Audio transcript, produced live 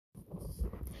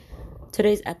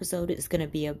Today's episode is going to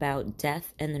be about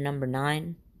death and the number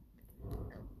 9.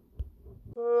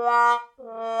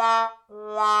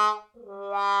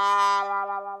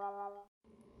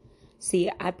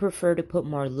 See, I prefer to put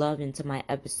more love into my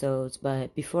episodes,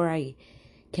 but before I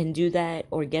can do that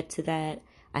or get to that,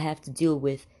 I have to deal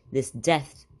with this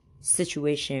death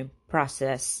situation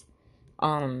process,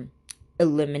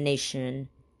 elimination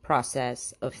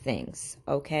process of things,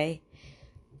 okay?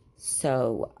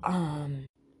 So I'm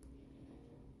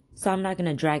not going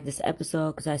to drag this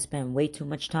episode because I spent way too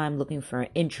much time looking for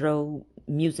intro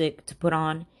music to put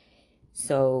on.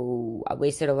 So I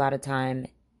wasted a lot of time,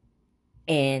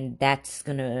 and that's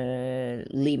going to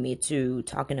lead me to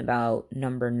talking about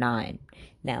number 9.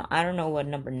 Now, I don't know what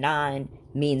number 9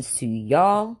 means to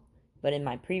y'all, but in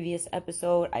my previous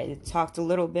episode, I talked a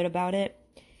little bit about it.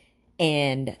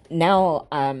 And now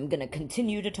I'm going to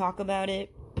continue to talk about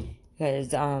it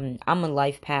because I'm a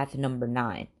life path number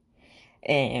 9.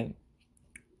 And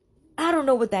I don't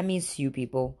know what that means to you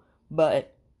people,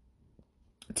 but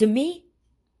to me,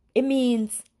 it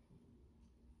means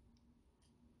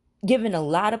given a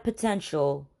lot of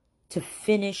potential to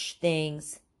finish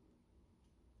things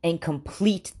and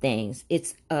complete things.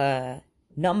 It's a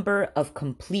number of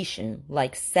completion,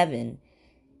 like 7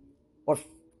 or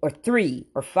 3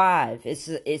 or 5. It's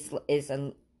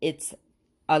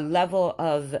a level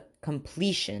of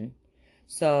completion.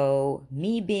 So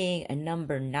me being a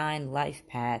number 9 life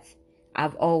path,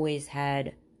 I've always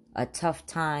had a tough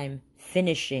time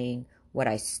finishing what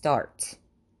I start.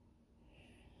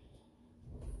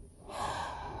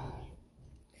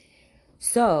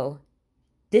 So,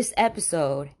 this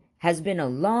episode has been a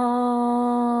long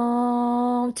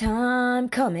time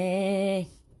coming.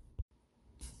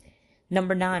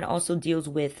 Number 9 also deals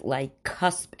with like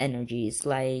cusp energies,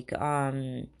 like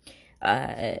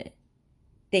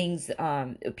things,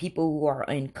 people who are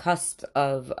in cusp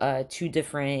of 2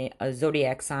 different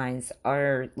zodiac signs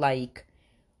are like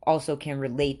also can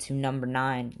relate to number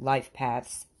 9 life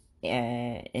paths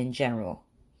in general.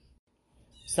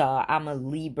 So I'm a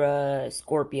Libra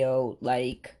Scorpio,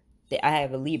 like I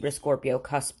have a Libra Scorpio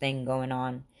cusp thing going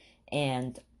on,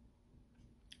 and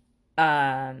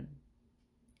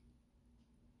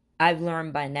I've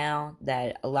learned by now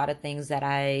that a lot of things that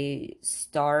I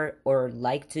start or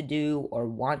like to do or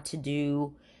want to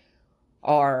do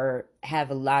have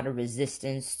a lot of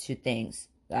resistance to things.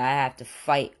 I have to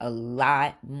fight a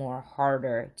lot more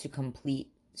harder to complete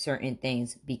certain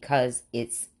things because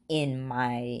it's in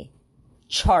my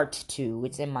chart too.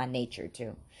 It's in my nature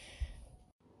too.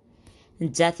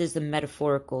 And death is a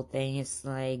metaphorical thing. It's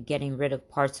like getting rid of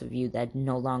parts of you that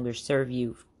no longer serve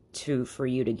you for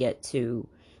you to get to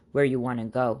where you want to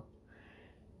go.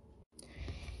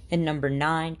 And number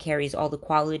 9 carries all the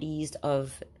qualities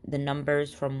of the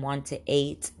numbers from 1 to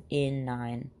 8 in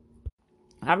 9.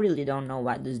 I really don't know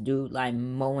why this dude like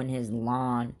mowing his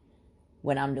lawn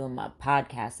when I'm doing my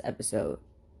podcast episode.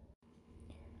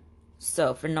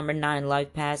 So for number 9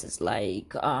 life paths, it's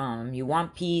like you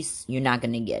want peace, you're not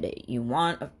gonna get it. You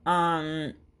want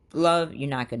love, you're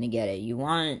not gonna get it. You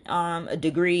want a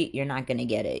degree, you're not gonna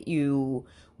get it. You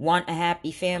want a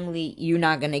happy family, you're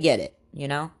not gonna get it. You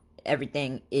know,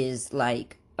 everything is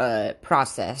like a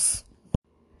process.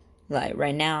 Like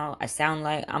right now, I sound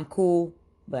like I'm cool,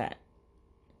 but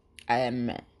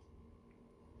I'm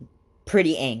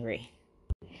pretty angry.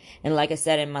 And like I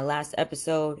said in my last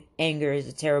episode, anger is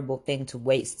a terrible thing to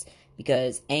waste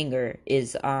because anger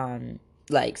is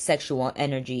like sexual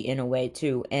energy in a way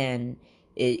too, and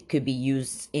it could be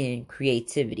used in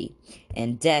creativity.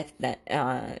 And death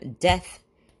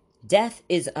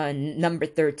is number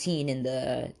 13 in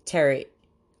the tarot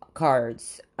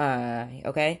cards.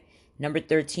 Okay, number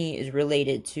 13 is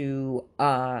related to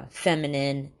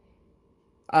feminine,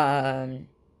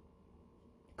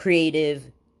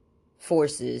 creative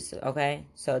forces. Okay,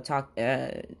 so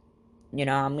I'm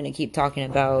gonna keep talking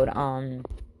about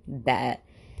that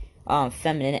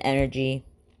feminine energy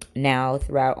now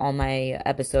throughout all my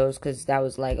episodes because that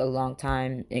was like a long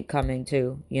time in coming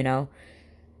too.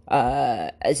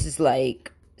 It's just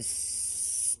like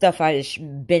stuff I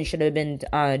should have been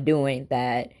doing,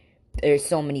 that there's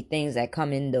so many things that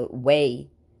come in the way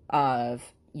of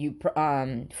you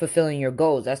fulfilling your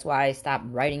goals. That's why I stopped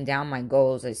writing down my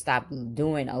goals. I stopped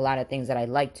doing a lot of things that I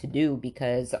like to do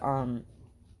because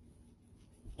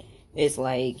it's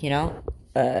like,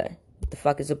 the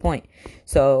fuck is the point?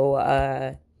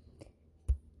 So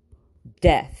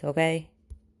death, okay?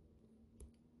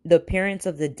 The appearance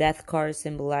of the death card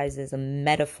symbolizes a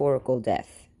metaphorical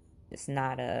death. It's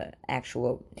not a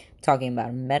actual talking about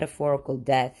a metaphorical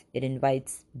death. It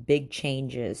invites big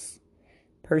changes,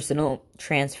 personal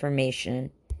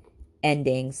transformation,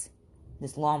 endings.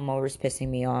 This lawnmower is pissing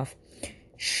me off.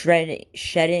 Shredding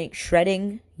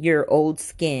your old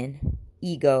skin,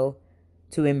 ego,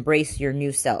 to embrace your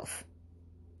new self.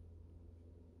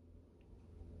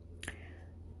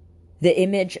 The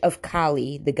image of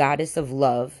Kali, the goddess of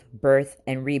love, birth,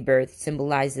 and rebirth,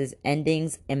 symbolizes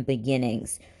endings and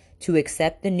beginnings. To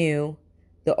accept the new,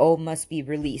 the old must be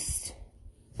released.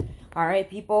 All right,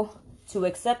 people? To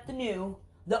accept the new,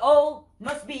 the old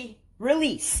must be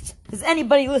released. Is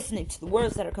anybody listening to the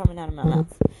words that are coming out of my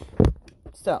mouth?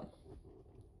 So,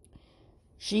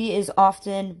 she is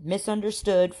often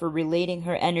misunderstood for relating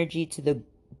her energy to the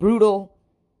brutal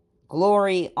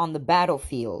glory on the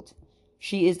battlefield.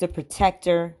 She is the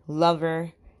protector,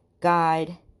 lover,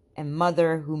 guide, and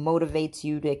mother who motivates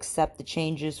you to accept the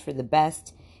changes for the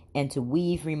best and to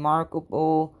weave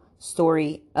remarkable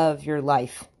story of your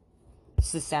life.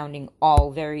 This is sounding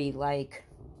all very like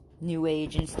new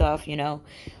age and stuff, you know,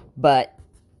 but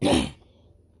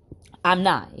I'm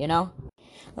not, you know.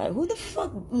 Like, who the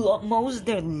fuck mows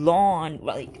their lawn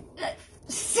like at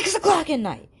 6 o'clock at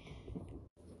night?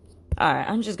 Alright,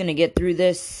 I'm just gonna get through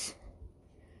this.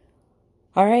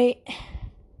 Alright?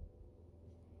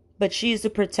 But she's the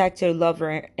protector,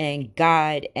 lover, and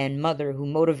guide and mother who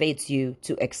motivates you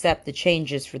to accept the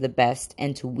changes for the best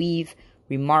and to weave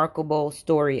remarkable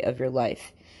story of your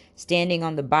life. Standing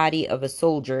on the body of a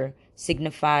soldier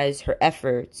signifies her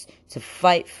efforts to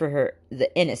fight for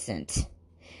the innocent.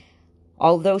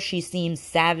 Although she seems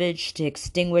savage to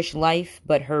extinguish life,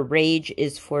 but her rage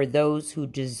is for those who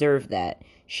deserve that.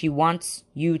 She wants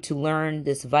you to learn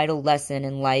this vital lesson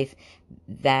in life,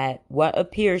 that what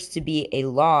appears to be a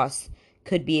loss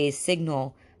could be a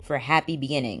signal for happy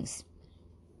beginnings.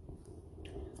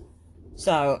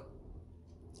 So,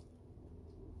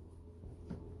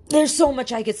 there's so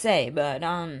much I could say, but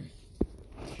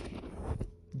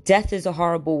death is a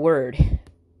horrible word.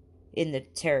 In the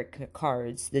tarot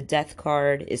cards, the death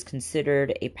card is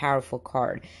considered a powerful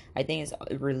card. I think it's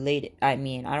related. I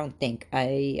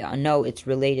know it's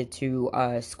related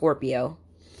to Scorpio,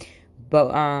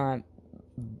 but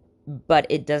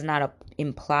it does not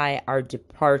imply our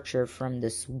departure from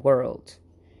this world.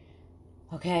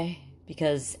 Okay,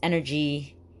 because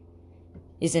energy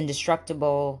is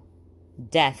indestructible.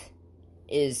 Death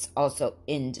is also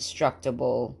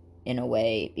indestructible in a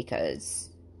way, because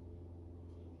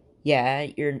yeah,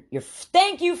 you're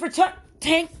thank you for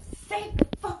thank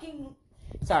fucking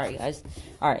sorry guys.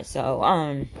 Alright,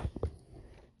 so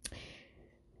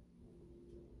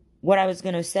what I was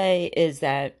gonna say is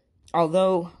that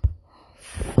although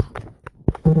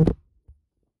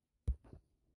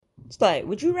it's like,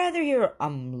 would you rather hear a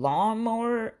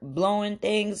lawnmower blowing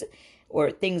things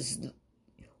or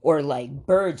like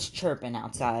birds chirping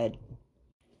outside?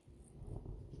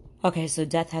 Okay, so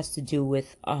death has to do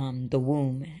with the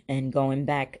womb and going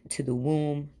back to the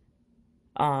womb,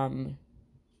 and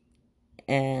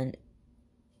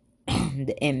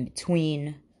the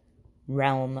in-between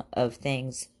realm of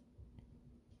things.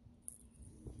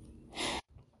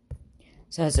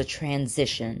 So as a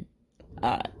transition,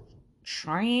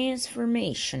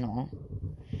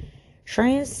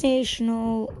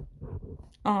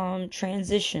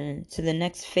 transition to the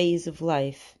next phase of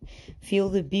life. Feel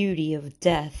the beauty of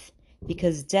death,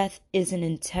 because death is an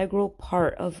integral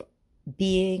part of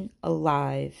being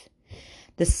alive.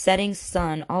 The setting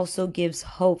sun also gives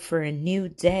hope for a new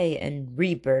day and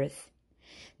rebirth.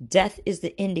 Death is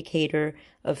the indicator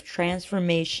of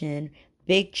transformation,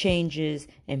 big changes,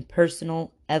 and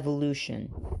personal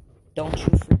evolution. Don't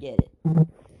you forget it.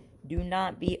 Do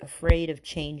not be afraid of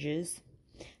changes.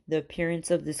 The appearance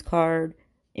of this card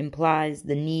implies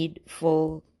the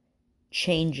needful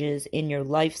changes in your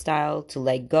lifestyle to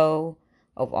let go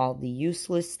of all the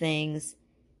useless things,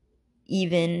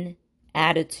 even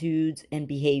attitudes and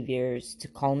behaviors, to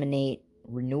culminate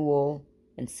renewal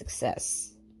and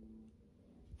success.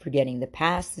 Forgetting the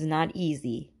past is not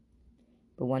easy,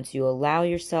 but once you allow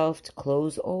yourself to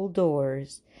close old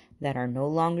doors that are no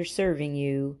longer serving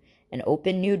you and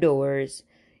open new doors,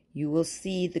 you will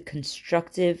see the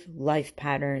constructive life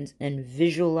patterns and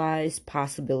visualize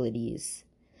possibilities.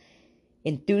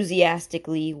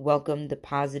 Enthusiastically welcome the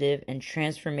positive and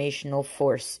transformational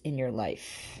force in your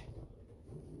life.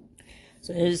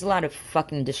 So there's a lot of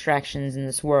fucking distractions in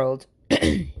this world.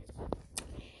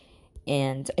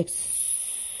 And it's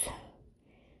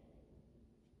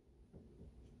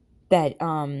that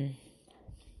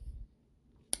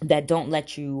don't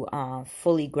let you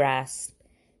fully grasp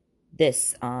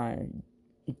this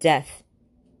death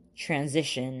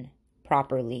transition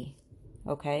properly.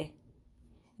 Okay?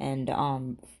 And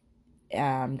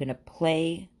I'm gonna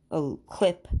play a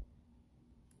clip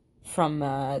from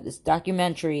this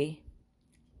documentary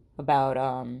about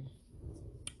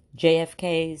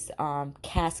JFK's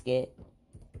casket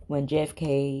when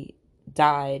JFK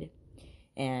died,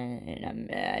 and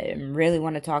I really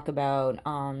want to talk about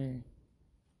uh,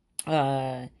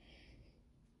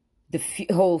 the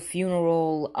whole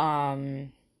funeral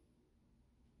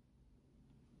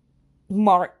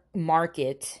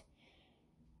market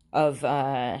of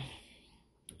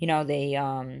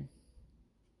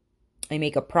they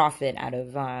make a profit out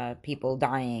of people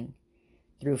dying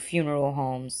through funeral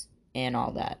homes and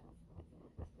all that.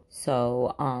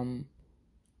 So I'm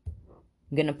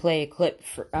gonna play a clip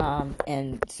for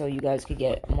and so you guys could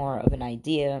get more of an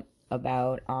idea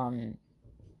about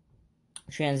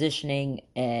transitioning.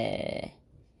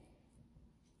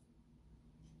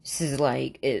 This is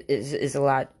like is a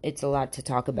lot. It's a lot to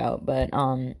talk about, but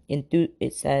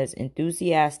it says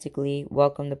enthusiastically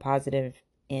welcome the positive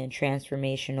and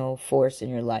transformational force in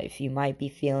your life. You might be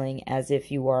feeling as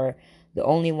if you are the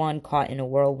only one caught in a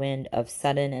whirlwind of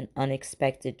sudden and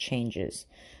unexpected changes.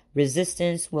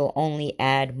 Resistance will only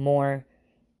add more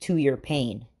to your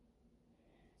pain.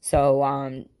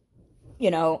 So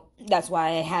that's why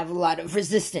I have a lot of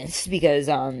resistance, because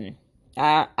I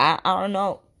don't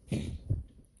know.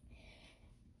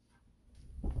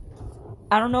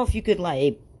 I don't know if you could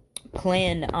like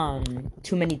plan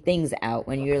too many things out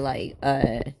when you're like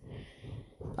a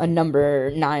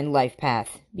number 9 life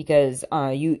path, because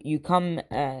you come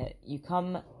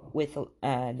with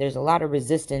there's a lot of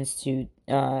resistance to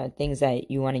things that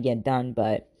you want to get done,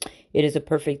 but it is a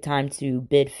perfect time to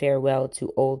bid farewell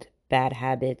to old bad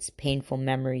habits, painful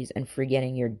memories, and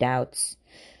forgetting your doubts,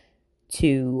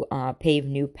 to pave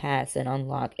new paths and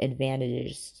unlock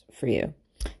advantages for you.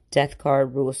 Death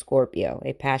card rules Scorpio,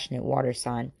 a passionate water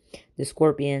sign. The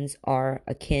Scorpions are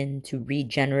akin to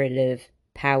regenerative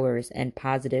powers and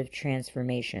positive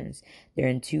transformations. Their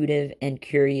intuitive and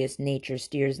curious nature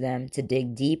steers them to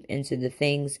dig deep into the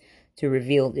things to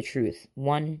reveal the truth.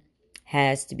 One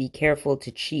has to be careful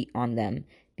to cheat on them,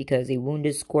 because a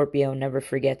wounded Scorpio never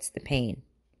forgets the pain.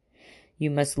 You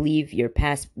must leave your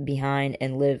past behind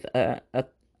and live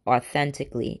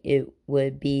authentically. It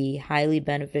would be highly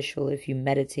beneficial if you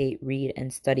meditate, read,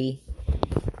 and study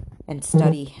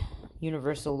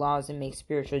universal laws and make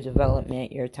spiritual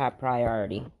development your top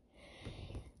priority.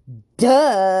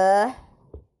 Duh.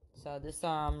 So this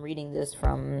I'm reading this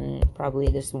from probably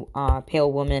this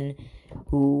pale woman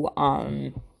who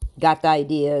got the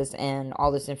ideas and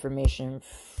all this information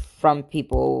from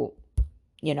people,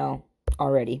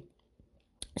 already.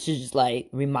 She's just like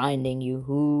reminding you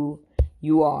who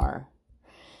you are.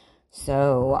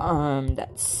 So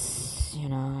that's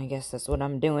I guess that's what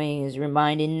I'm doing, is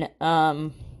reminding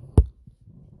I'm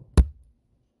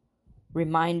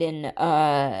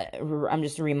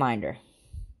just a reminder.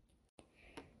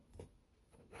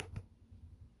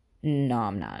 No,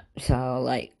 I'm not. So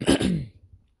like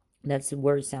that's the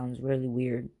word sounds really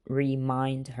weird.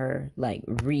 Remind her, like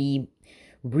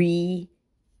remind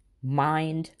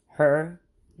her.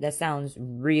 That sounds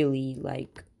really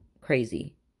like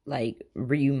crazy. Like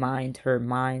remind her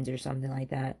minds or something like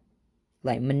that.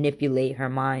 Like manipulate her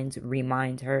minds,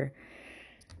 remind her.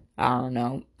 I don't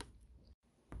know.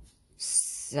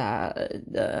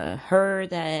 Her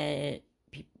that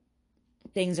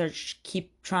things are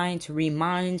keep trying to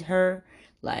remind her,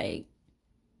 like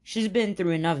she's been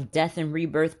through enough death and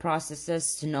rebirth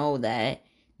processes to know that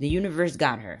the universe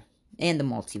got her, and the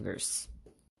multiverse.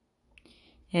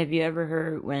 Have you ever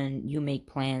heard when you make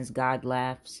plans, God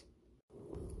laughs?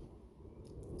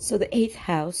 So the 8th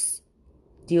house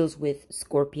deals with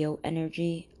Scorpio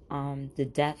energy. The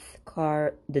death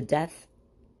card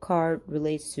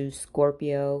relates to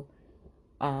Scorpio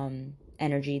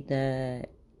energy. The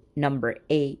number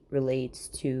 8 relates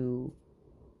to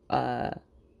the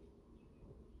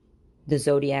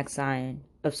zodiac sign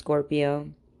of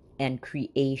Scorpio and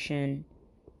creation,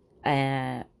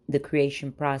 the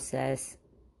creation process,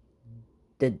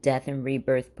 the death and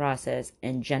rebirth process,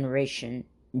 and generation.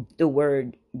 The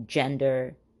word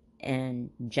gender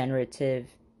and generative,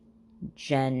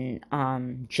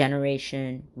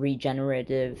 generation,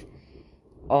 regenerative,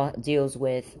 all deals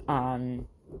with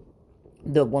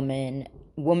the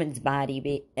woman's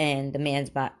body and the man's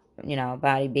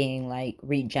body being like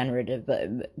regenerative,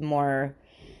 but more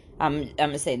I'm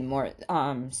gonna say the more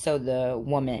so the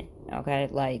woman, okay,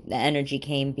 like the energy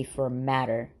came before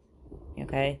matter,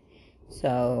 okay.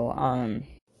 So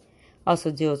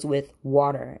also deals with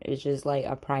water. It's just like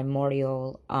a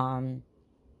primordial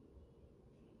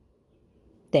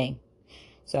thing.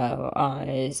 So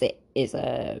it's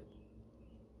a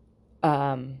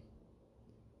Um,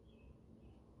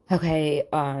 okay,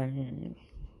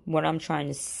 what I'm trying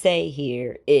to say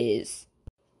here is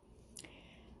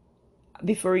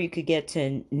before you could get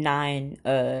to 9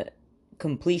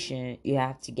 completion, you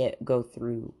have to go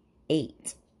through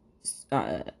 8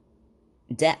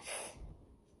 death.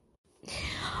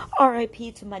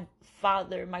 R.I.P. to my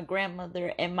father, my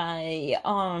grandmother, and my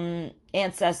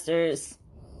ancestors.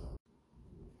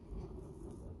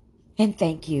 And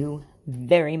thank you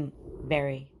very,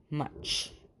 very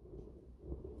much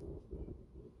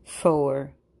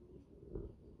for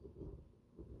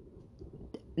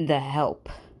the help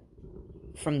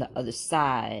from the other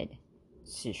side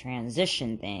to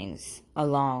transition things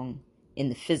along in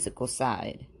the physical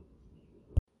side.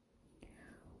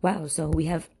 Wow, so we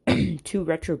have 2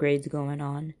 retrogrades going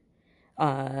on.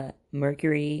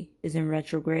 Mercury is in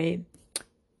retrograde,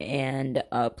 and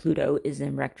Pluto is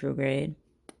in retrograde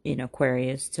in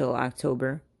Aquarius till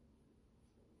October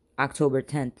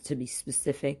 10th to be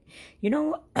specific. You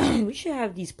know, we should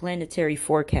have these planetary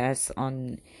forecasts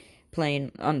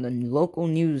playing on the local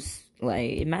news.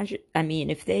 Like, imagine, I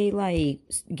mean, if they like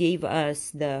gave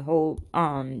us the whole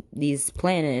these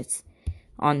planets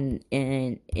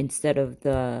instead of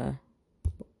the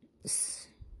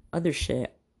other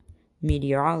shit,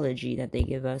 meteorology that they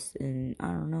give us in, I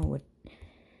don't know, what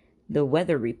the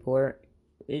weather report.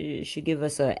 It should give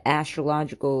us an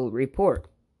astrological report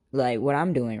like what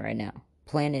I'm doing right now.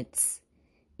 Planets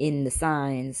in the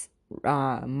signs.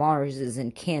 Mars is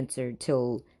in Cancer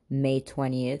till May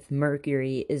 20th.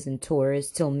 Mercury is in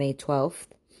Taurus till May 12th.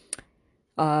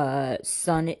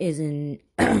 Sun is in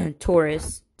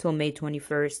Taurus till May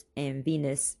 21st, and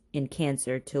Venus in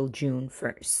Cancer till June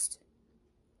 1st.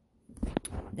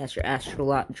 That's your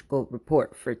astrological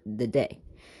report for the day.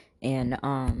 And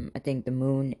I think the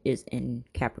moon is in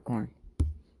Capricorn.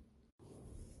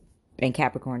 And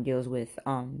Capricorn deals with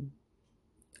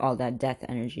all that death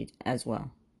energy as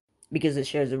well, because it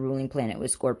shares a ruling planet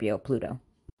with Scorpio, Pluto.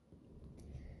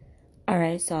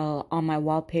 Alright, so on my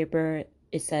wallpaper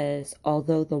it says,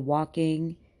 although the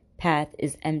walking path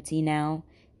is empty now,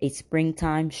 a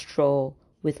springtime stroll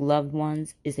with loved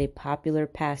ones is a popular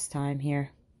pastime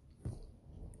here.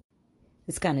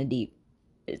 It's kind of deep.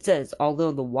 It says,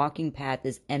 although the walking path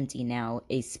is empty now,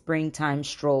 a springtime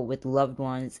stroll with loved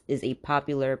ones is a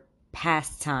popular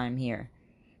pastime here.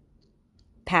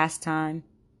 Pastime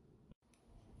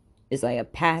is like a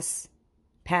pass,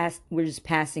 we're just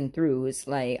passing through. It's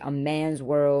like a man's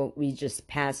world, we just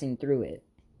passing through it.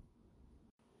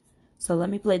 So let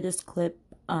me play this clip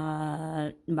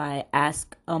by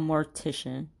Ask a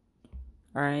Mortician.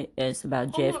 Alright, it's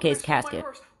about JFK's casket.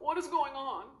 What is going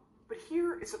on? But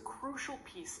here is a crucial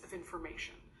piece of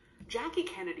information. Jackie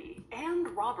Kennedy and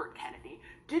Robert Kennedy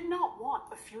did not want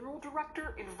a funeral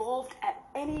director involved at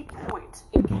any point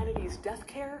in Kennedy's death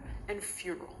care and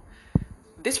funeral.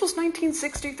 This was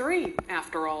 1963,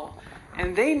 after all,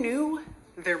 and they knew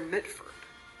their Mitford.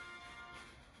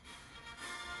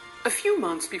 A few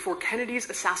months before Kennedy's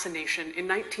assassination in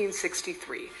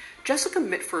 1963, Jessica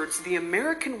Mitford's The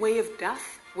American Way of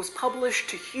Death was published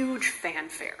to huge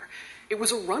fanfare. It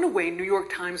was a runaway New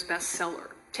York Times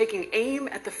bestseller, taking aim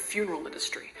at the funeral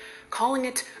industry, calling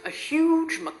it a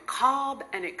huge, macabre,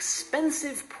 and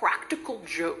expensive practical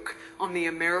joke on the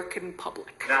American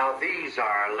public. Now, these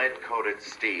are lead-coated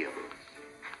steel.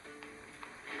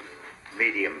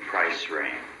 Medium price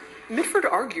range. Mitford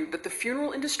argued that the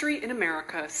funeral industry in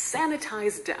America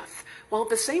sanitized death, while at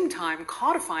the same time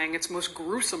codifying its most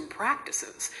gruesome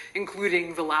practices,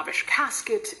 including the lavish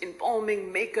casket,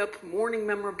 embalming, makeup, mourning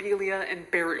memorabilia,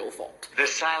 and burial vault. The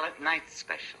Silent Night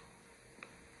special.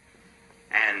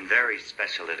 And very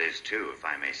special it is, too, if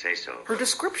I may say so. Her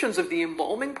descriptions of the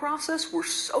embalming process were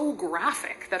so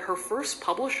graphic that her first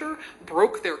publisher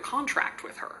broke their contract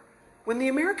with her. When The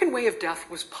American Way of Death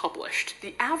was published,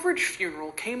 the average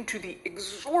funeral came to the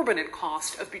exorbitant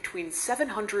cost of between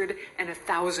 $700 and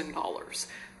 $1,000.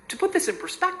 To put this in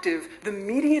perspective, the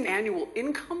median annual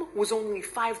income was only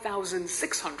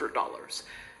 $5,600.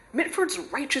 Mitford's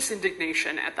righteous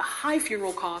indignation at the high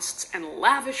funeral costs and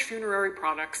lavish funerary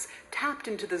products tapped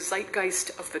into the zeitgeist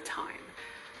of the time.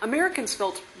 Americans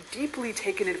felt deeply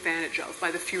taken advantage of by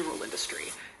the funeral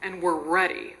industry and were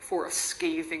ready for a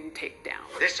scathing takedown.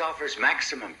 This offers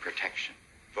maximum protection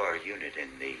for a unit in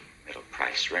the middle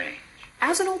price range.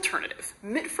 As an alternative,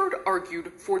 Mitford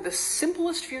argued for the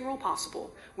simplest funeral possible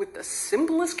with the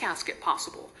simplest casket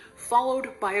possible,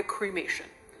 followed by a cremation.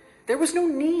 There was no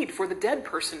need for the dead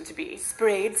person to be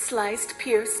sprayed, sliced,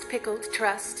 pierced, pickled,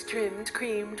 trussed, trimmed,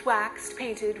 creamed, waxed,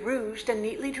 painted, rouged, and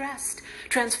neatly dressed,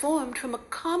 transformed from a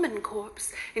common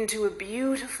corpse into a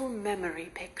beautiful memory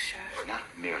picture. Not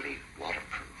merely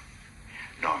waterproof,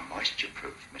 nor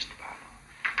moisture-proof, Mr. Barlow,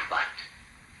 but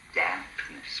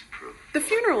dampness-proof. The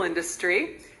funeral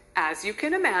industry, as you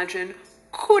can imagine,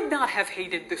 could not have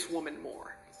hated this woman more.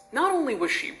 Not only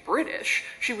was she British,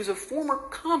 she was a former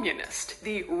communist,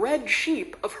 the red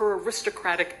sheep of her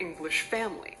aristocratic English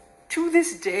family. To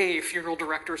this day, funeral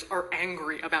directors are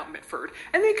angry about Mitford,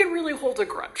 and they can really hold a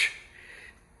grudge.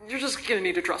 You're just gonna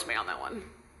need to trust me on that one.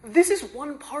 This is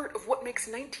one part of what makes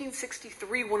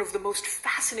 1963 one of the most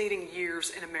fascinating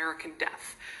years in American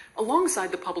death.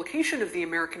 Alongside the publication of The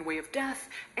American Way of Death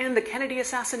and the Kennedy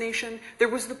assassination, there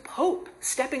was the Pope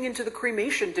stepping into the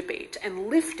cremation debate and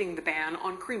lifting the ban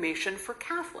on cremation for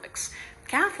Catholics.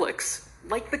 Catholics,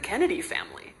 like the Kennedy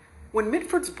family. When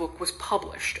Mitford's book was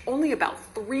published, only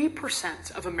about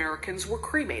 3% of Americans were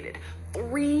cremated.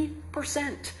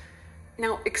 3%.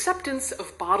 Now, acceptance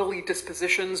of bodily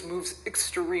dispositions moves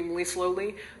extremely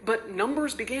slowly, but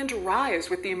numbers began to rise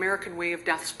with the American Way of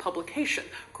Death's publication,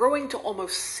 growing to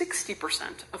almost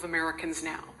 60% of Americans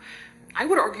now. I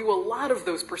would argue a lot of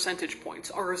those percentage points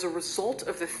are as a result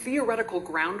of the theoretical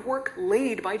groundwork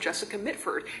laid by Jessica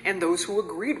Mitford and those who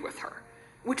agreed with her.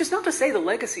 Which is not to say the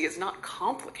legacy is not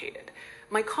complicated.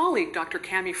 My colleague, Dr.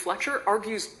 Cami Fletcher,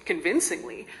 argues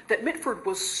convincingly that Mitford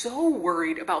was so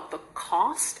worried about the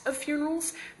cost of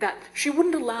funerals that she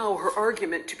wouldn't allow her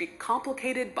argument to be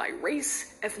complicated by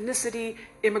race, ethnicity,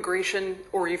 immigration,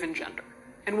 or even gender.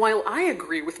 And while I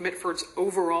agree with Mitford's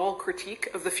overall critique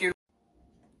of the funeral,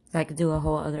 I could do a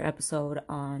whole other episode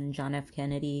on John F.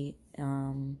 Kennedy,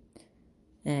 and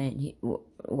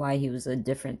why he was a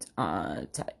different,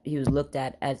 he was looked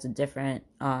at as a different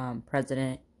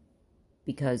president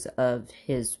because of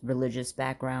his religious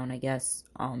background, I guess,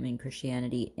 in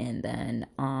Christianity. And then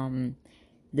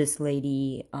this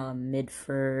lady,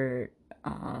 Mitford,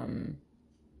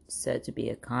 said to be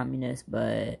a communist,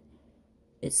 but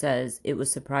it says it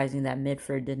was surprising that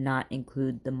Mitford did not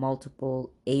include the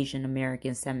multiple Asian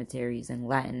American cemeteries and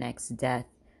Latinx death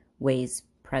ways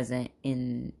present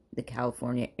in the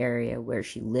California area where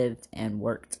she lived and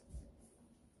worked.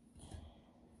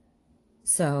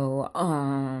 So,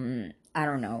 I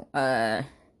don't know.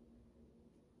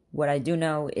 What I do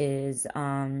know is,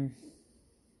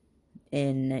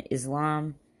 in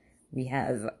Islam, we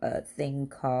have a thing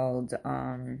called,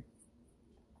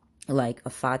 like a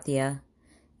Fatiha,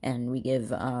 and we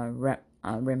give,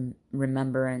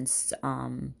 remembrance,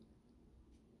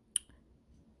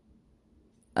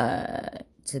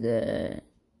 to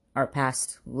our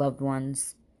past loved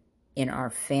ones in our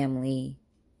family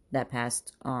that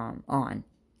passed, on,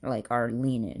 like our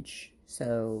lineage.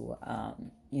 So,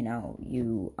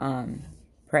 you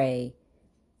pray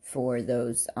for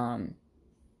those, not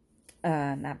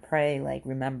pray, like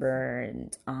remember,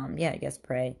 and, I guess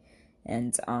pray,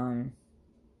 and,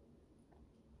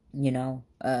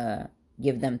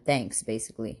 give them thanks,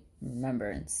 basically,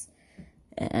 remembrance,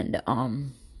 and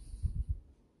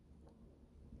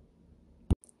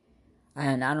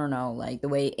I don't know, like, the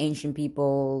way ancient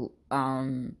people,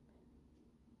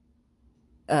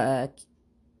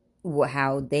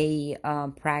 how they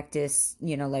practice,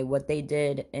 like what they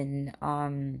did in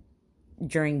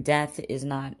during death is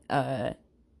not how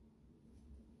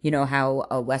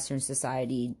a Western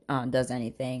society does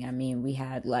anything. I mean, we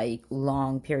had like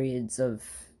long periods of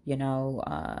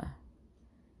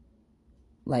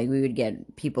like we would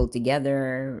get people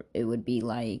together. It would be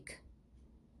like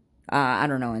I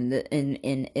don't know, in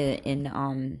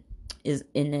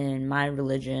my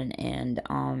religion and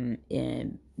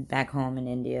in back home in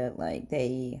India, like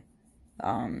they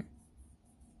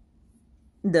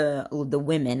the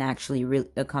women actually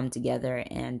come together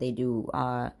and they do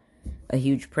a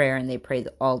huge prayer, and they pray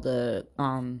all the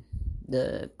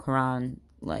Quran,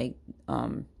 like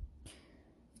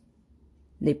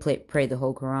they pray the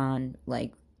whole Quran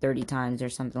like 30 times or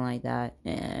something like that,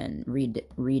 and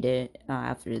read it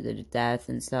after the death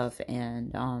and stuff,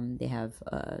 and they have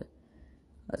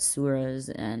surahs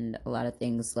and a lot of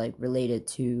things like related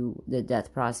to the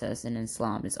death process in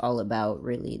Islam. It's all about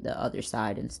really the other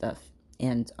side and stuff,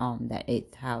 and that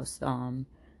eighth house, all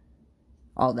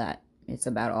that. It's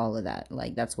about all of that.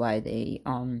 Like that's why they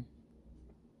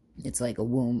it's like a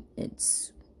womb.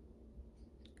 It's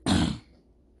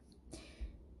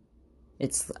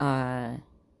it's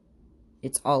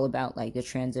all about like the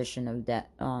transition of death,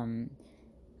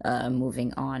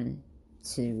 moving on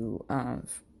to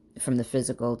from the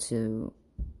physical to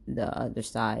the other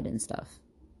side and stuff.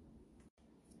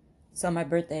 So my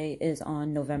birthday is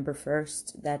on November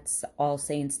 1st. That's All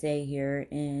Saints Day here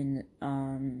in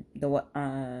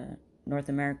the North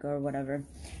America or whatever.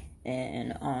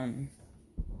 And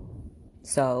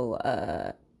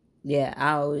yeah,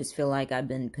 I always feel like I've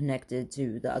been connected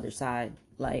to the other side.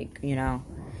 Like,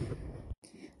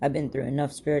 I've been through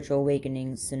enough spiritual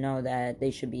awakenings to know that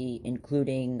they should be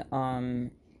including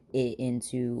it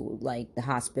into like the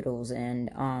hospitals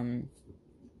and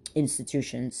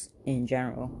institutions in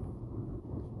general.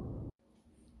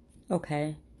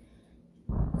 Okay.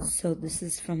 So this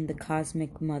is from the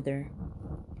Cosmic Mother.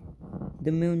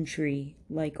 The moon tree,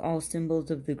 like all symbols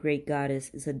of the great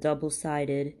goddess, is a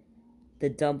double-sided, the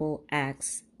double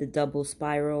axe, the double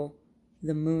spiral,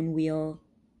 the moon wheel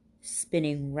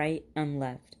spinning right and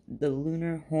left, the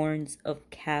lunar horns of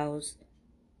cows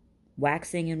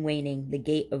waxing and waning, the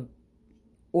gate of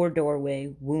or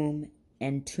doorway, womb,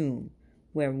 and tomb,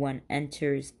 where one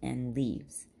enters and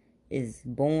leaves, is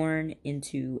born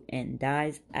into and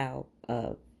dies out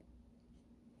of.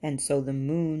 And so the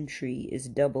moon tree is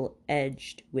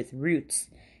double-edged with roots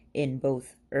in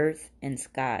both earth and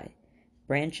sky,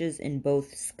 branches in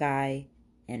both sky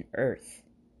and earth.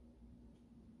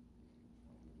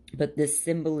 But this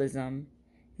symbolism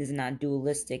is not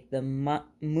dualistic. The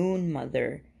moon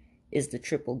mother is the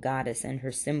triple goddess, and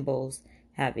her symbols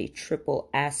have a triple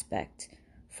aspect,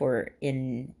 for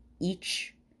in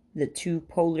each the two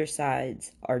polar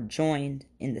sides are joined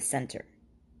in the center.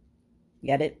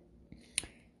 Get it?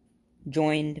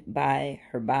 Joined by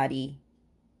her body,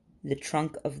 the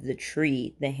trunk of the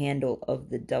tree, the handle of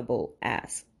the double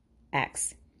axe,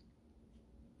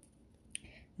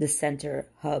 the center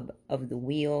hub of the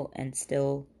wheel, and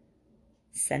still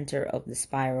center of the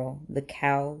spiral, the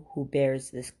cow who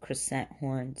bears the crescent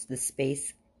horns, the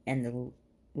space, and the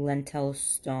lentil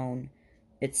stone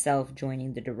itself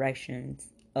joining the directions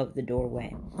of the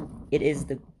doorway. It is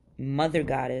the mother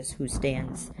goddess who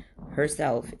stands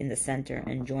herself in the center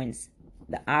and joins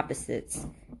the opposites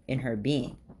in her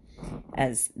being.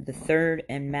 As the third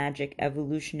and magic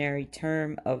evolutionary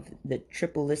term of the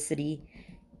triplicity,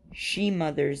 she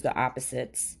mothers the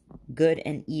opposites, good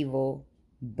and evil,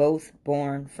 both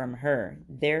born from her.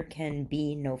 There can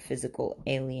be no physical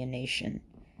alienation.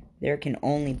 There can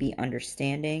only be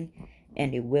understanding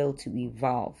and a will to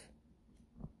evolve.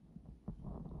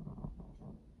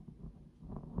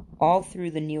 All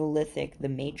through the Neolithic, the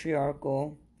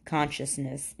matriarchal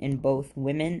consciousness in both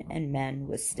women and men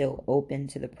was still open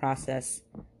to the process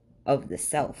of the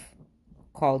self,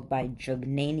 called by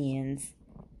Jaganians,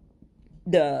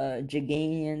 the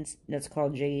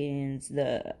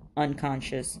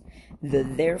unconscious, the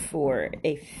therefore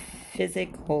a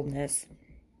physic wholeness.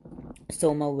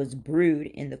 Soma was brewed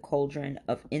in the cauldron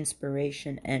of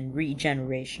inspiration and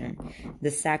regeneration, the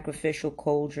sacrificial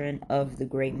cauldron of the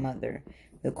Great Mother.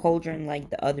 The cauldron, like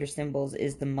the other symbols,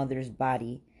 is the mother's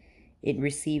body. It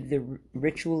received the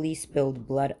ritually spilled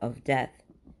blood of death,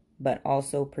 but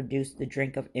also produced the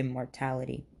drink of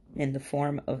immortality. In the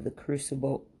form of the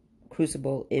crucible,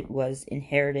 it was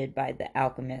inherited by the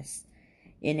alchemists.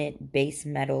 In it, base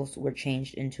metals were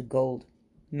changed into gold,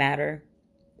 matter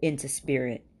into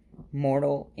spirit,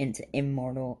 mortal into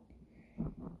immortal.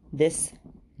 This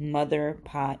mother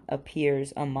pot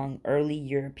appears among early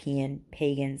European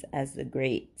pagans as the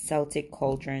great Celtic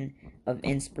cauldron of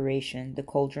inspiration, the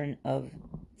cauldron of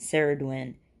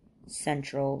Ceridwen,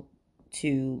 central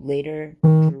to later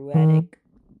Druidic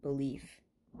belief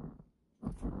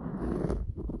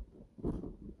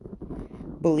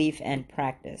and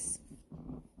practice.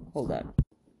 Hold up.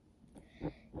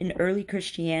 In early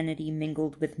Christianity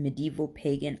mingled with medieval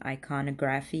pagan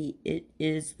iconography, it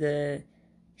is the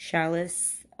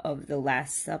chalice of the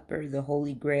Last Supper, the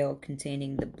Holy Grail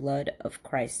containing the blood of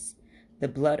Christ, the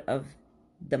blood of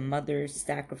the mother's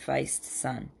sacrificed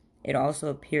son. It also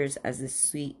appears as the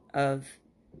suite of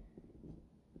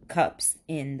cups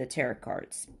in the tarot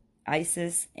cards.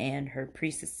 Isis and her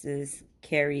priestesses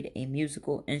carried a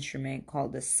musical instrument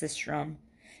called the sistrum.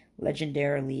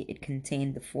 Legendarily, it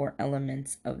contained the four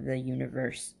elements of the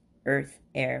universe: earth,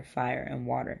 air, fire, and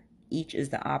water. Each is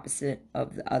the opposite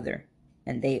of the other,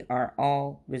 and they are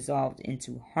all resolved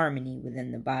into harmony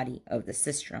within the body of the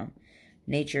sistrum.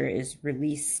 Nature is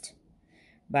released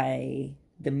by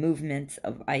the movements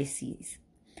of Isis,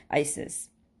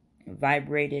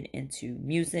 vibrated into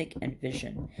music and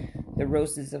vision. The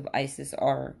roses of Isis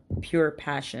are pure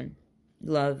passion,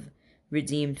 love,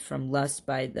 redeemed from lust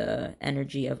by the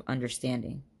energy of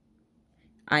understanding.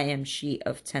 I am she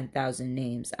of 10,000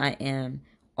 names. I am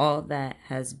all that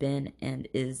has been and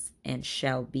is and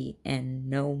shall be, and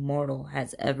no mortal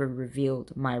has ever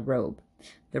revealed my robe.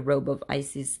 The robe of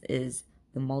Isis is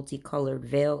the multicolored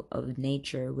veil of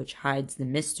nature which hides the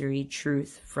mystery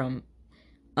truth from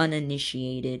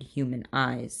uninitiated human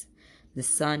eyes. The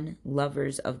sun,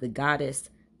 lovers of the goddess,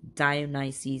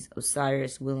 Dionysus,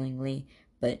 Osiris willingly,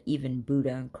 but even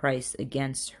Buddha and Christ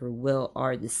against her will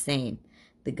are the same.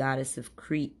 The goddess of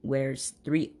Crete wears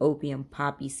 3 opium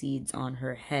poppy seeds on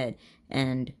her head,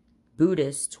 and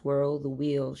Buddhists twirl the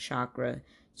wheel chakra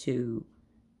to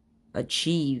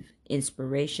achieve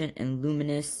inspiration and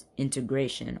luminous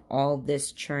integration. All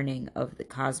this churning of the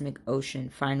cosmic ocean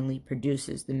finally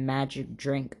produces the magic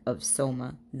drink of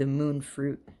Soma, the moon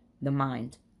fruit, the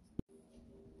mind.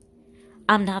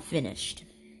 I'm not finished.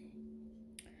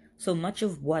 So much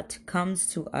of what comes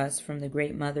to us from the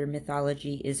Great Mother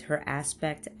mythology is her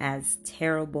aspect as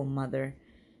terrible mother.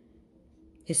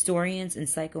 Historians and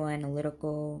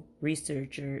psychoanalytical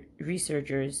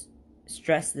researchers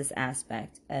stress this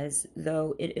aspect as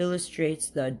though it illustrates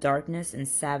the darkness and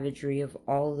savagery of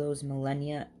all those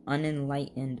millennia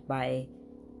unenlightened by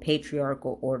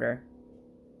patriarchal order.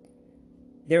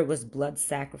 There was blood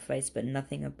sacrifice, but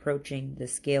nothing approaching the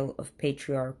scale of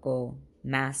patriarchal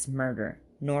mass murder,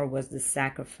 nor was the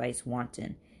sacrifice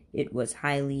wanton. It was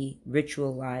highly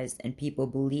ritualized, and people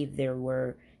believed there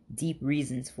were deep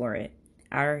reasons for it.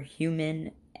 Our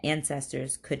human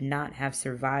ancestors could not have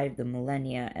survived the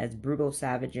millennia as brutal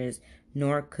savages,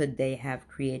 nor could they have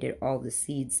created all the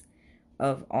seeds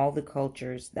of all the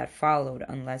cultures that followed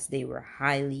unless they were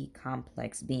highly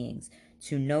complex beings.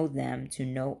 To know them, to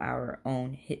know our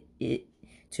own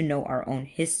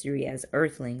history as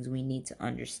earthlings, we need to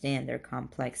understand their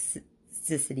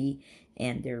complexity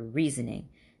and their reasoning.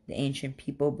 The ancient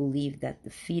people believed that the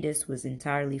fetus was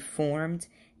entirely formed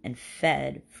and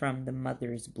fed from the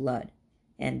mother's blood,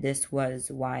 and this was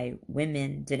why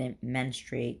women didn't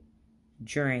menstruate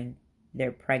during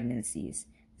their pregnancies.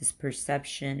 This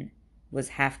perception was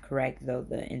half correct, though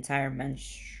the entire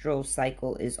menstrual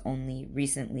cycle is only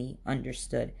recently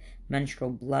understood.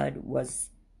 Menstrual blood was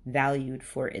valued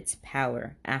for its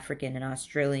power. African and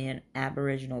Australian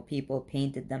Aboriginal people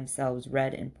painted themselves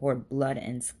red and poured blood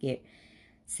and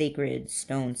sacred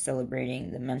stones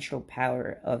celebrating the menstrual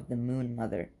power of the Moon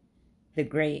Mother. The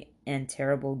great and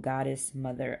terrible goddess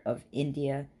mother of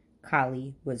India,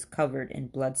 Kali, was covered in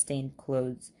blood-stained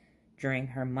clothes during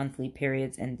her monthly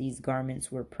periods, and these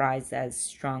garments were prized as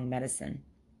strong medicine.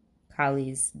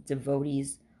 Kali's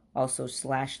devotees also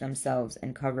slashed themselves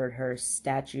and covered her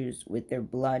statues with their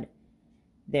blood.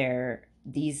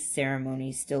 These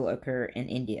ceremonies still occur in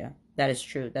India. That is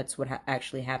true. That's what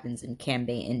actually happens in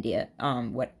Cambay, India.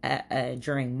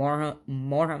 During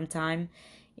Muharram time,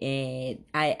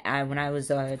 when I was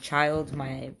a child,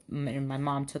 my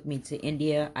mom took me to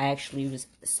India. I actually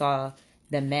saw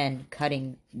the men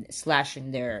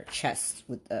slashing their chests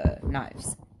with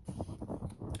knives.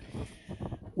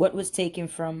 What was taken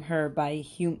from her by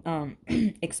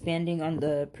expanding on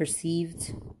the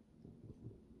perceived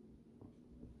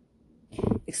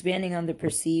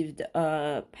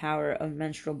power of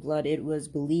menstrual blood, it was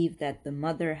believed that the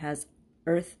mother has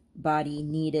earth body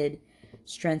needed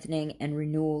strengthening and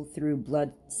renewal through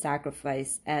blood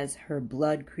sacrifice, as her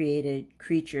blood created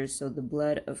creatures, so the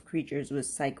blood of creatures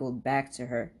was cycled back to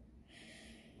her.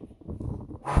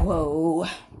 Whoa.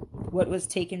 What was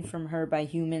taken from her by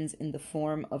humans in the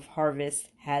form of harvest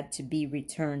had to be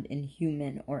returned in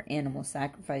human or animal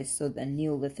sacrifice, so the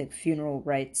Neolithic funeral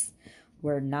rites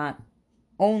were not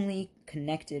only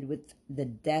connected with the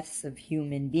deaths of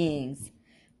human beings,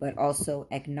 but also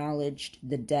acknowledged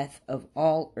the death of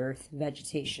all earth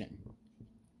vegetation.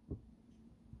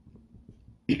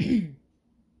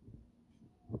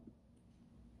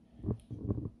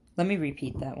 Let me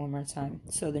repeat that one more time.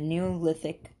 So the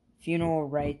Neolithic funeral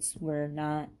rites were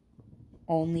not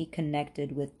only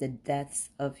connected with the deaths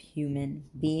of human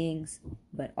beings,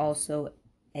 but also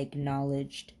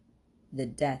acknowledged the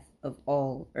death of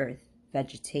all earth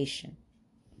vegetation.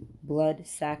 Blood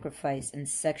sacrifice and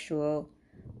sexual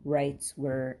rites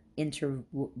were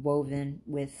interwoven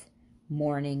with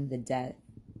mourning the dead.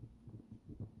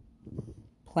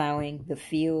 Plowing the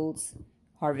fields,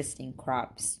 harvesting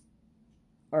crops,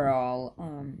 are all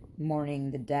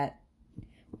mourning the dead,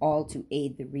 all to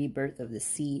aid the rebirth of the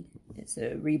seed. It's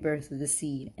a rebirth of the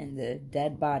seed and the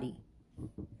dead body,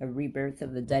 a rebirth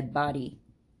of the dead body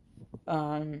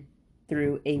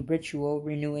through a ritual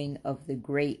renewing of the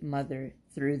Great Mother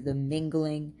through the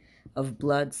mingling of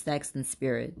blood, sex, and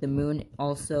spirit. The moon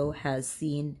also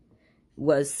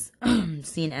was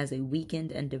seen as a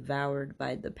weakened and devoured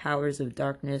by the powers of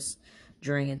darkness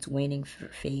during its waning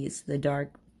phase. The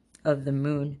dark of the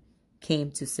moon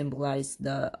came to symbolize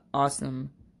the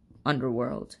awesome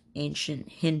underworld. Ancient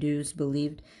Hindus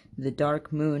believed the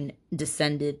dark moon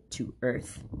descended to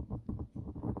earth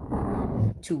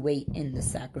to wait in the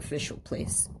sacrificial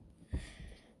place.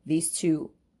 These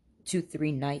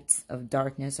 3 nights of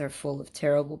darkness are full of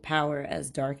terrible power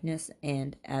as darkness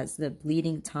and as the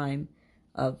bleeding time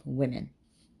of women.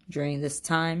 During this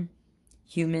time,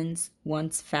 humans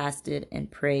once fasted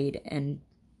and prayed and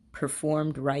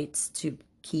performed rites to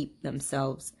keep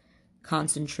themselves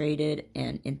concentrated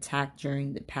and intact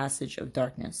during the passage of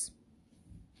darkness.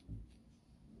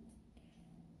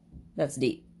 That's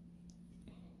deep.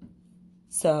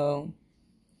 So,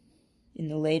 in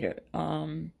the later,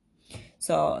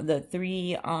 so the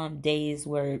 3 days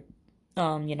where,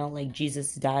 like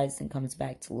Jesus dies and comes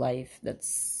back to life.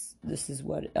 This is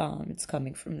what it's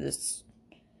coming from this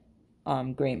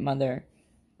great mother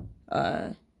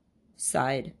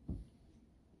side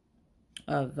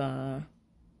of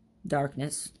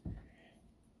darkness.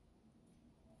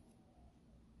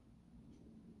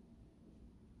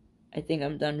 I think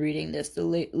I'm done reading this.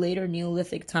 The later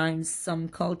Neolithic times, some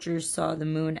cultures saw the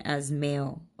moon as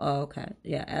male. Oh, okay.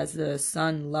 Yeah, as the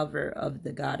sun lover of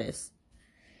the goddess.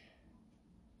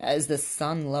 As the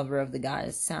sun lover of the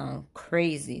goddess. Sound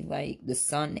crazy. Like the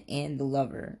sun and the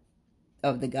lover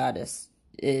of the goddess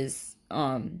is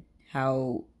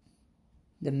how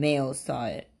the males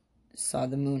saw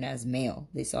the moon as male.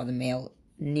 They saw the male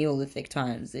Neolithic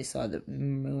times. They saw the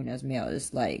moon as male.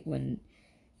 It's like when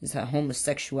this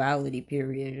homosexuality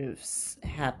period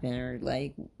happened, or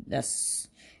like that's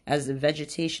as the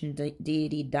vegetation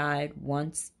deity died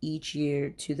once each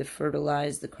year to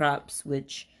fertilize the crops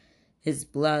which his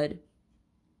blood,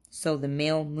 so the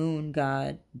male moon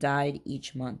god died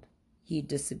each month. He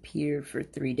disappeared for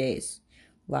 3 days,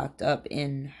 locked up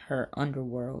in her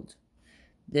underworld.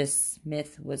 This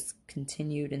myth was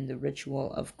continued in the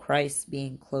ritual of Christ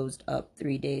being closed up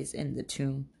 3 days in the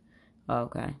tomb.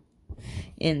 Okay.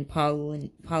 In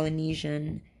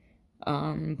Polynesian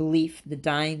belief, the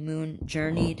dying moon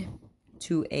journeyed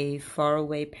to a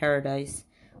faraway paradise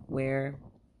where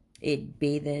it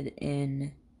bathed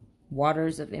in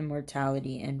waters of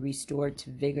immortality and restored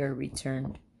to vigor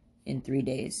returned in 3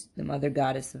 days. The mother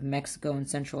goddess of Mexico and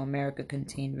Central America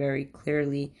contained very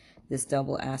clearly this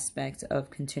double aspect of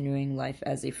continuing life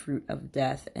as a fruit of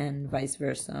death, and vice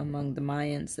versa. Among the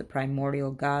Mayans, the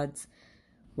primordial gods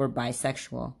were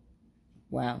bisexual.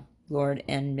 Wow. Lord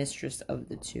and mistress of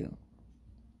the two.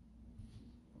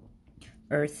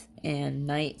 Earth and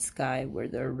night sky were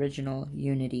the original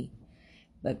unity,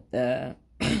 but it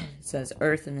says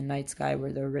earth and the night sky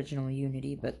were the original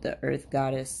unity, but the earth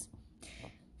goddess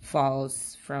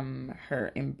falls from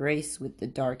her embrace with the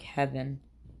dark heaven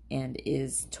and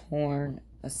is torn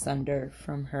asunder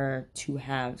from her 2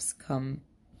 halves, come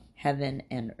heaven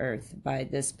and earth. By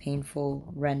this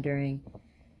painful rending,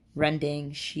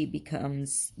 she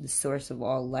becomes the source of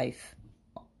all life,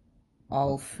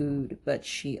 all food, but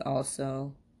she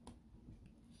also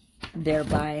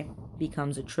thereby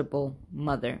becomes a triple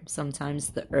mother. Sometimes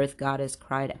the earth goddess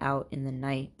cried out in the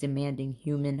night, demanding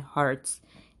human hearts,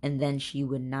 and then she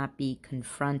would not be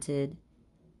comforted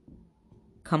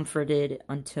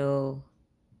until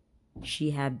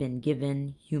she had been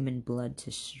given human blood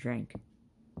to drink.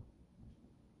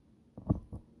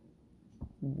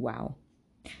 Wow.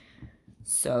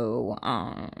 So,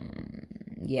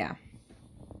 yeah.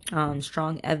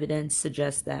 Strong evidence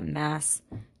suggests that mass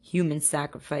human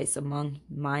sacrifice among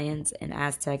Mayans and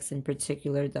Aztecs, in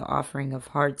particular the offering of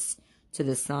hearts to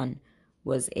the sun,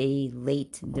 was a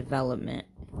late development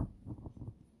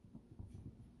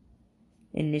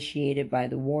initiated by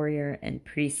the warrior and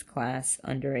priest class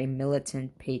under a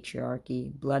militant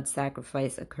patriarchy. Blood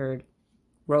sacrifice occurred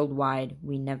worldwide.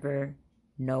 We never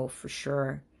know for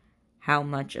sure how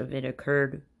much of it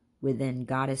occurred within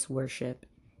goddess worship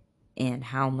and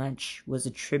how much was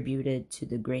attributed to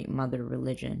the Great Mother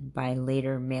religion by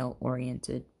later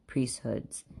male-oriented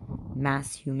priesthoods.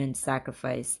 Mass human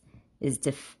sacrifice is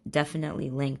definitely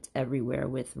linked everywhere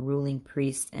with ruling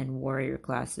priests and warrior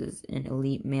classes in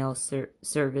elite male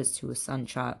service to a sun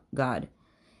god.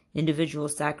 Individual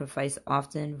sacrifice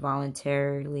often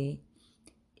voluntarily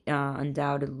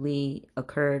undoubtedly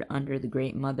occurred under the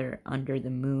Great Mother, under the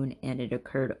moon, and it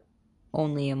occurred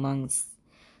only amongst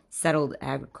settled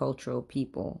agricultural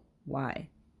people. Why?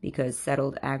 Because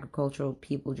settled agricultural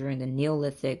people during the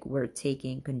Neolithic were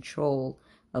taking control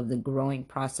of the growing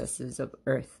processes of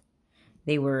earth.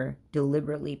 They were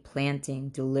deliberately planting,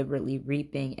 deliberately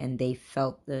reaping, and they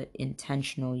felt the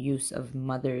intentional use of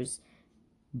mother's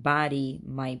body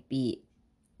might be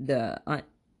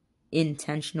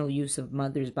intentional use of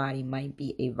mother's body might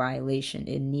be a violation.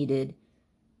 It needed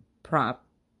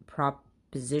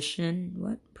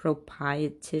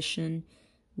Propitiation,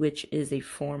 which is a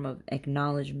form of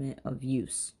acknowledgement of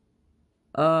use.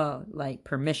 Like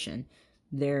permission.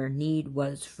 Their need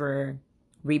was for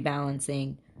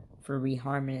rebalancing, for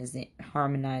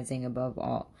harmonizing above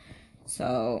all.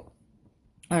 So,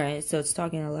 alright, so it's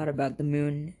talking a lot about the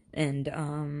moon,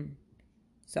 and,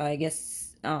 so I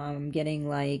guess, getting,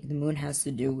 like, the moon has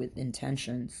to do with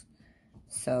intentions.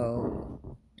 So,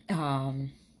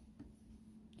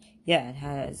 yeah, it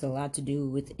has a lot to do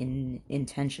with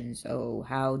intention. So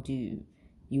how do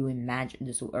you imagine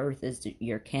this earth is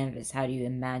your canvas? How do you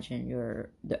imagine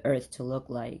the earth to look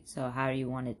like? So how do you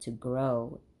want it to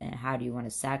grow, and how do you want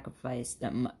to sacrifice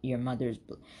the mother's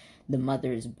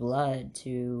blood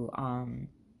to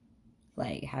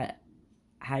like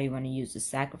how do you want to use the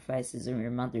sacrifices of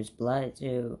your mother's blood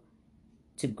to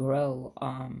grow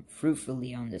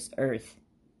fruitfully on this earth?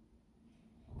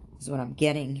 Is what I'm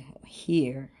getting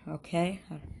here, okay?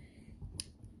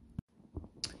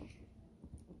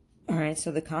 Alright,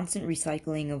 so the constant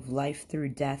recycling of life through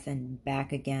death and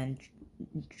back again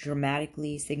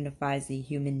dramatically signifies the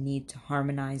human need to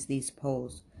harmonize these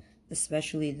poles,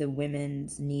 especially the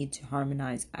women's need to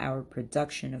harmonize our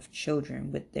production of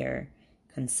children with their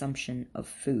consumption of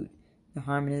food. The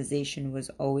harmonization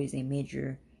was always a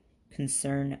major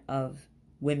concern of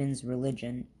women's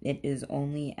religion. It is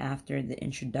only after the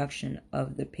introduction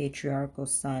of the patriarchal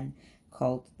sun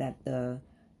cult that the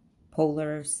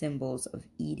polar symbols of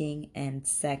eating and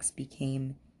sex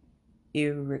became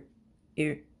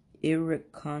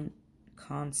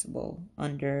irreconcilable.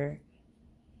 Under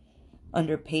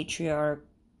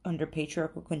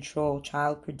patriarchal control,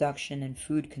 child production and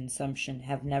food consumption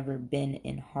have never been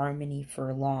in harmony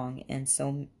for long, and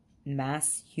so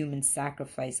mass human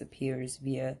sacrifice appears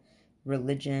via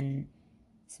religion,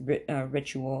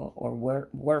 ritual, or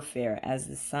warfare as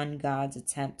the sun gods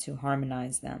attempt to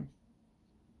harmonize them.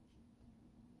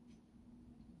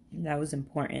 That was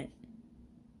important.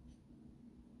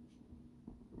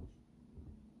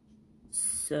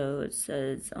 So it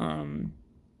says,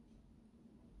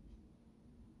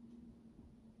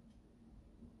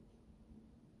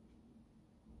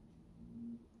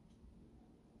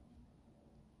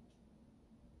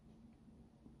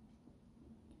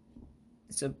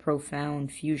 it's a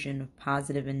profound fusion of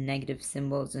positive and negative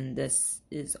symbols, and this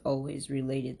is always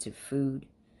related to food,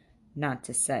 not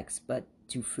to sex, but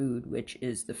to food, which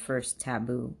is the first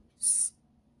taboo.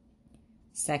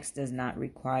 Sex does not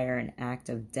require an act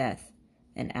of death,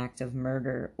 an act of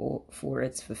murder for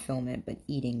its fulfillment, but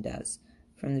eating does.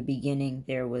 From the beginning,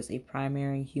 there was a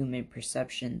primary human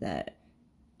perception that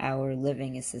our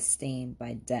living is sustained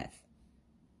by death,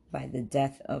 by the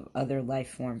death of other life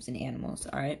forms and animals.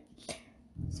 Alright?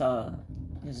 So,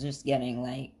 it's just getting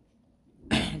like,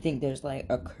 I think there's like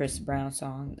a Chris Brown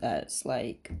song that's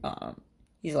like,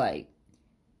 he's like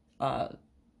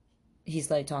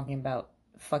talking about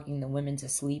fucking the women to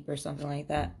sleep or something like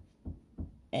that.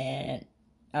 And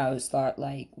I always thought,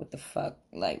 like, what the fuck?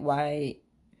 Like, why?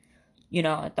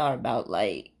 I thought about,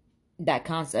 like, that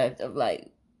concept of,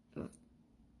 like,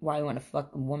 why you want to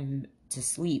fuck a woman to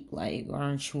sleep? Like,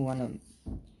 wouldn't you want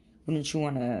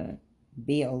to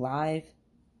be alive?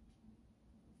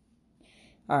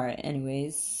 Alright,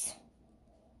 anyways.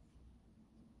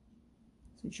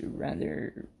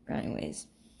 Anyways.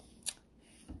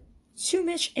 Too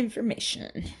much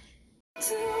information.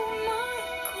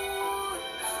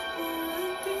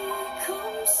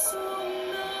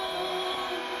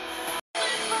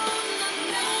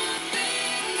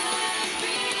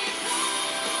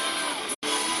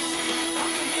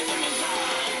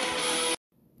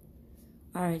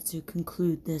 Alright, to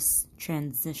conclude this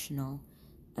transitional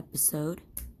episode,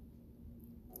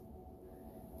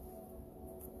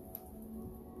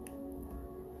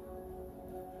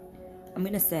 I'm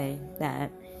gonna say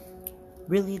that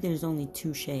really there's only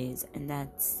two shades, and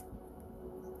that's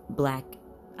dark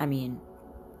and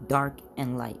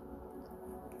light.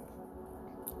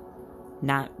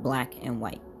 Not black and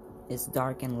white. It's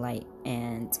dark and light,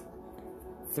 and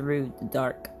through the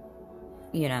dark,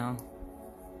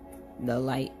 the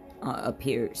light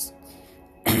appears.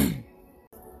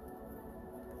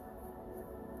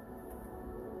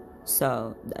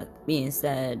 So that being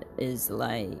said, is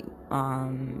like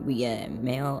we get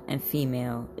male and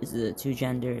female is the two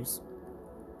genders,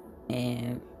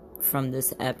 and from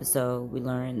this episode we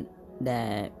learned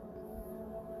that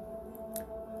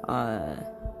I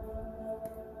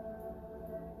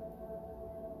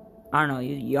don't know,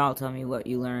 y'all tell me what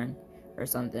you learned or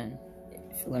something,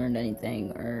 if you learned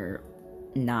anything or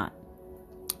not,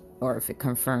 or if it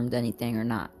confirmed anything or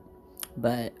not.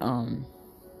 But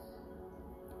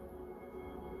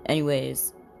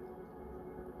Anyways,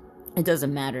 it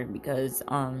doesn't matter because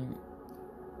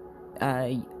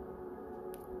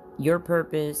your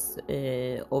purpose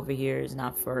over here is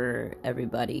not for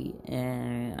everybody,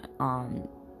 and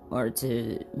or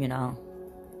to, you know,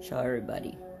 show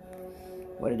everybody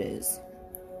what it is.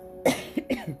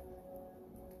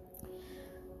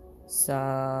 So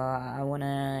I want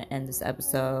to end this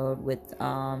episode with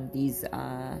these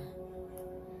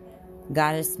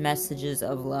goddess messages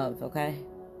of love, okay?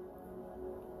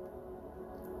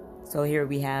 So here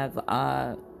we have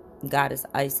goddess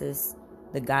Isis,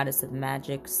 the goddess of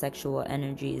magic. Sexual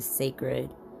energy is sacred.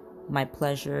 My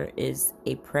pleasure is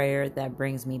a prayer that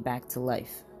brings me back to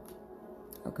life.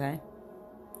 Okay?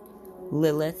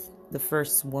 Lilith, the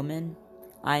first woman.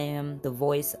 I am the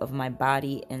voice of my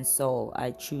body and soul.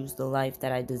 I choose the life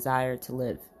that I desire to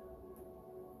live.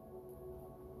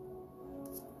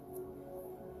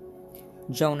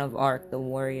 Joan of Arc, the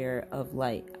warrior of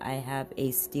light. I have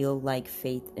a steel-like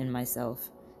faith in myself.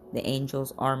 The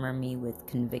angels armor me with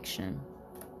conviction.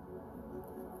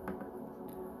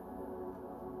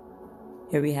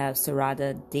 Here we have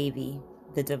Sarada Devi,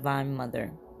 the Divine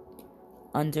Mother.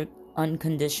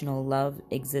 Unconditional love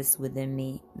exists within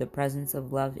me. The presence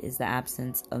of love is the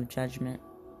absence of judgment.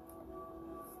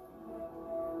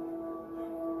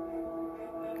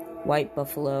 White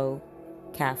Buffalo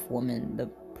Calf Woman, the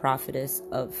prophetess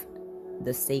of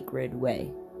the sacred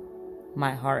way.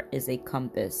 My heart is a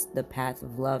compass. The path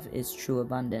of love is true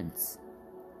abundance.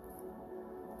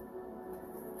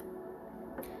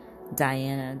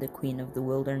 Diana, the queen of the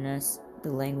wilderness.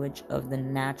 The language of the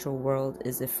natural world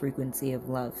is a frequency of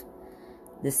love.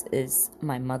 This is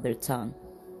my mother tongue.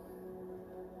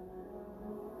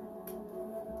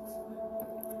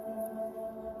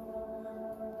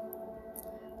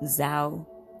 Zhao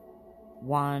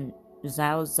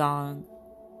Zong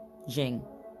Jing,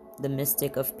 the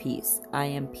mystic of peace. I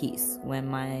am peace. When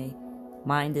my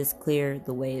mind is clear,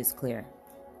 the way is clear.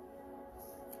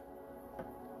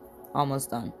 Almost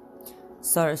done.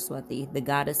 Saraswati, the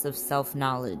goddess of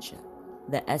self-knowledge.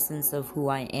 The essence of who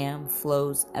I am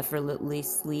flows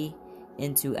effortlessly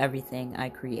into everything I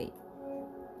create.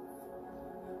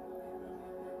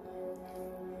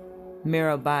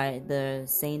 Mirabai, the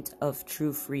saint of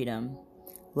true freedom.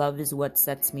 Love is what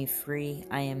sets me free.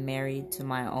 I am married to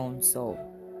my own soul.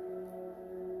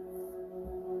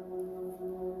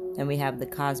 Then we have the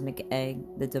cosmic egg,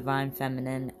 the divine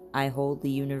feminine. I hold the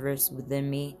universe within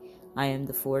me. I am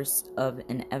the force of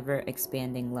an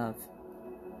ever-expanding love.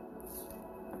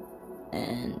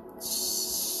 And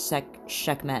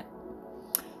Sekhmet,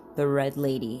 the red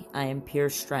lady. I am pure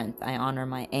strength. I honor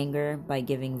my anger by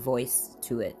giving voice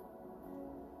to it.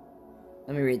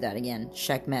 Let me read that again.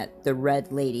 Sekhmet, the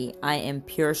red lady. I am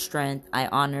pure strength. I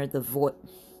honor the voice.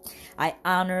 I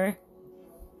honor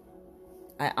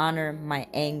my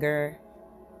anger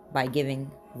by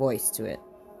giving voice to it.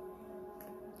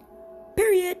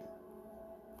 Period.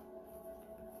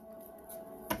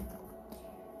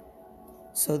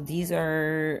 So these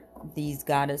are these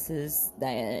goddesses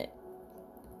that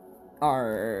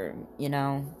are, you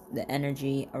know, the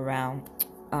energy around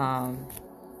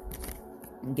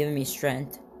giving me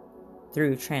strength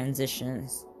through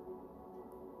transitions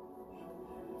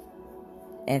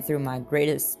and through my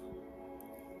greatest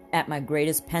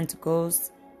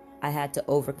pentacles. I had to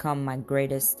overcome my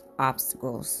greatest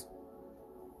obstacles.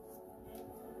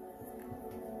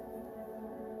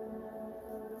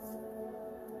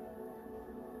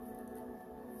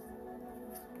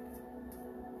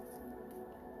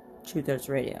 Truth Hurts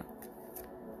Radio.